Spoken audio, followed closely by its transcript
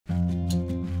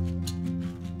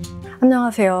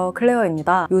안녕하세요,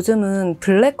 클레어입니다. 요즘은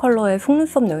블랙 컬러의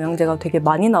속눈썹 영양제가 되게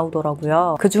많이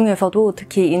나오더라고요. 그 중에서도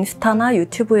특히 인스타나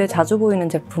유튜브에 자주 보이는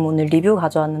제품 오늘 리뷰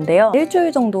가져왔는데요.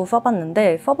 일주일 정도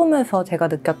써봤는데 써보면서 제가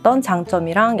느꼈던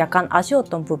장점이랑 약간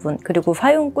아쉬웠던 부분, 그리고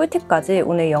사용 꿀팁까지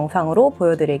오늘 영상으로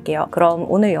보여드릴게요. 그럼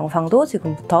오늘 영상도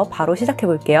지금부터 바로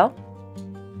시작해볼게요.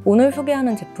 오늘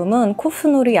소개하는 제품은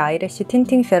코스노리 아이래쉬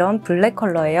틴팅 세럼 블랙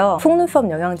컬러예요.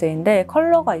 속눈썹 영양제인데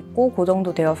컬러가 있고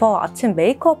고정도 되어서 아침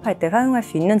메이크업 할 때 사용할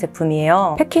수 있는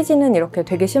제품이에요. 패키지는 이렇게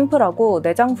되게 심플하고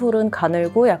내장술은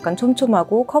가늘고 약간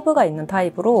촘촘하고 커브가 있는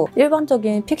타입으로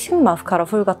일반적인 픽싱 마스카라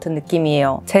풀 같은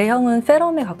느낌이에요. 제형은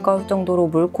세럼에 가까울 정도로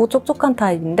묽고 촉촉한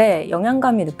타입인데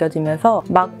영양감이 느껴지면서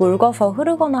막 묽어서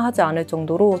흐르거나 하지 않을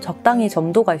정도로 적당히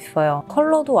점도가 있어요.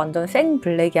 컬러도 완전 생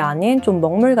블랙이 아닌 좀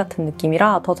먹물 같은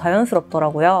느낌이라 더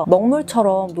자연스럽더라고요.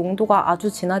 먹물처럼 농도가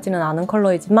아주 진하지는 않은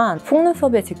컬러이지만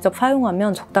속눈썹에 직접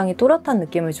사용하면 적당히 또렷한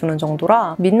느낌을 주는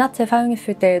정도라 민낯에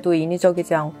사용했을 때에도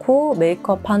인위적이지 않고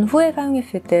메이크업한 후에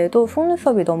사용했을 때에도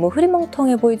속눈썹이 너무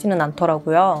흐리멍텅해 보이지는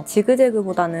않더라고요.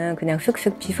 지그재그보다는 그냥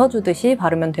슥슥 빗어주듯이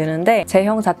바르면 되는데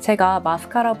제형 자체가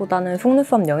마스카라보다는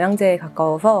속눈썹 영양제에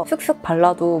가까워서 슥슥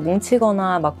발라도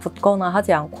뭉치거나 막 붓거나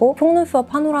하지 않고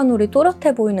속눈썹 한 올 한 올이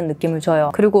또렷해 보이는 느낌을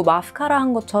줘요. 그리고 마스카라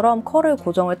한 것처럼 컬을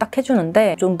고정을 딱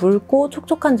해주는데 좀 묽고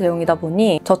촉촉한 제형이다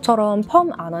보니 저처럼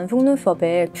펌 안 한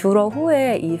속눈썹에 뷰러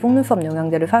후에 이 속눈썹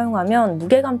영양제를 사용하면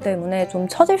무게감 때문에 좀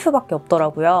처질 수밖에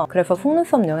없더라고요. 그래서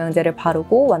속눈썹 영양제를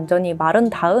바르고 완전히 마른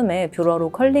다음에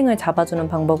뷰러로 컬링을 잡아주는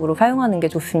방법으로 사용하는 게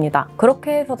좋습니다.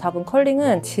 그렇게 해서 잡은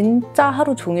컬링은 진짜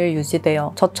하루 종일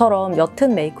유지돼요. 저처럼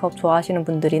옅은 메이크업 좋아하시는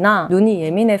분들이나 눈이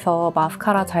예민해서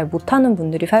마스카라 잘 못하는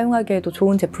분들이 사용하기에도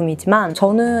좋은 제품이지만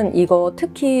저는 이거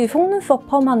특히 속눈썹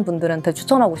펌한 분들한테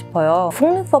추천하고 싶어요.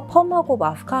 속눈썹 펌하고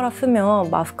마스카라 쓰면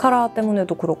마스카라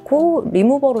때문에도 그렇고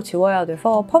리무버로 지워야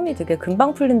돼서 펌이 되게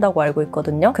금방 풀린다고 알고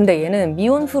있거든요. 근데 얘는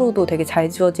미온수로도 되게 잘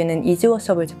지워지는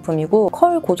이지워셔블 제품이고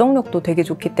컬 고정력도 되게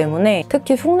좋기 때문에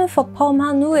특히 속눈썹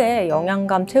펌한 후에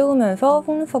영양감 채우면서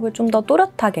속눈썹을 좀 더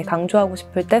또렷하게 강조하고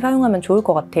싶을 때 사용하면 좋을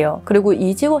것 같아요. 그리고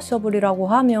이지워셔블이라고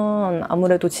하면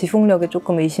아무래도 지속력에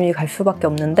조금 의심이 갈 수밖에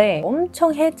없는데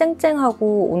엄청 해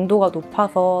쨍쨍하고 온도가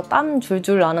높아서 땀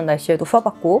줄줄 나는 날씨에도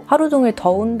써봤고 하루 종일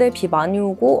더운데 비 많이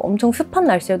오고 엄청 습한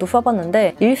날씨에도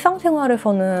써봤는데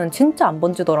일상생활에서는 진짜 안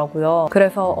번지더라고요.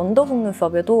 그래서 언더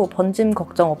속눈썹에도 번짐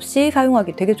걱정 없이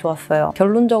사용하기 되게 좋았어요.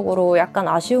 결론적으로 약간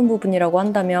아쉬운 부분이라고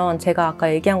한다면 제가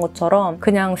아까 얘기한 것처럼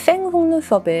그냥 생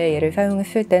속눈썹에 얘를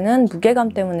사용했을 때는 무게감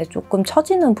때문에 조금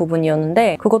처지는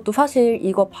부분이었는데 그것도 사실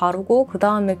이거 바르고 그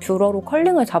다음에 뷰러로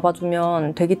컬링을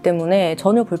잡아주면 되기 때문에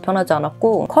전혀 불편하지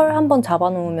않았고 컬 한번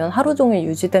잡아놓으면 하루 종일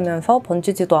유지되면서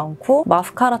번지지도 않고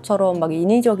마스카라처럼 막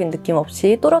인위적인 느낌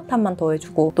없이 또렷함만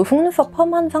더해주고 또 속눈썹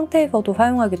펌한 상태에서도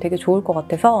사용하기 되게 좋을 것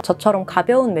같아서 저처럼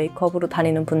가벼운 메이크업으로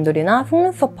다니는 분들이나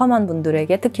속눈썹 펌한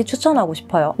분들에게 특히 추천하고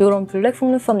싶어요. 이런 블랙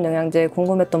속눈썹 영양제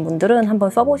궁금했던 분들은 한번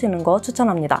써보시는 거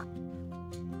추천합니다.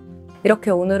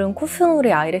 이렇게 오늘은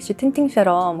코스노리 아이래쉬 틴팅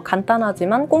세럼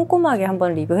간단하지만 꼼꼼하게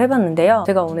한번 리뷰해봤는데요.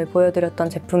 제가 오늘 보여드렸던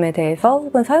제품에 대해서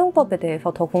혹은 사용법에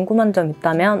대해서 더 궁금한 점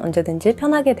있다면 언제든지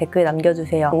편하게 댓글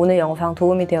남겨주세요. 오늘 영상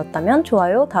도움이 되었다면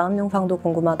좋아요, 다음 영상도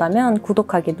궁금하다면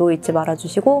구독하기도 잊지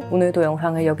말아주시고 오늘도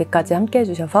영상을 여기까지 함께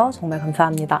해주셔서 정말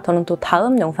감사합니다. 저는 또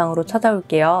다음 영상으로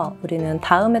찾아올게요. 우리는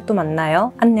다음에 또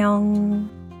만나요.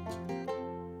 안녕!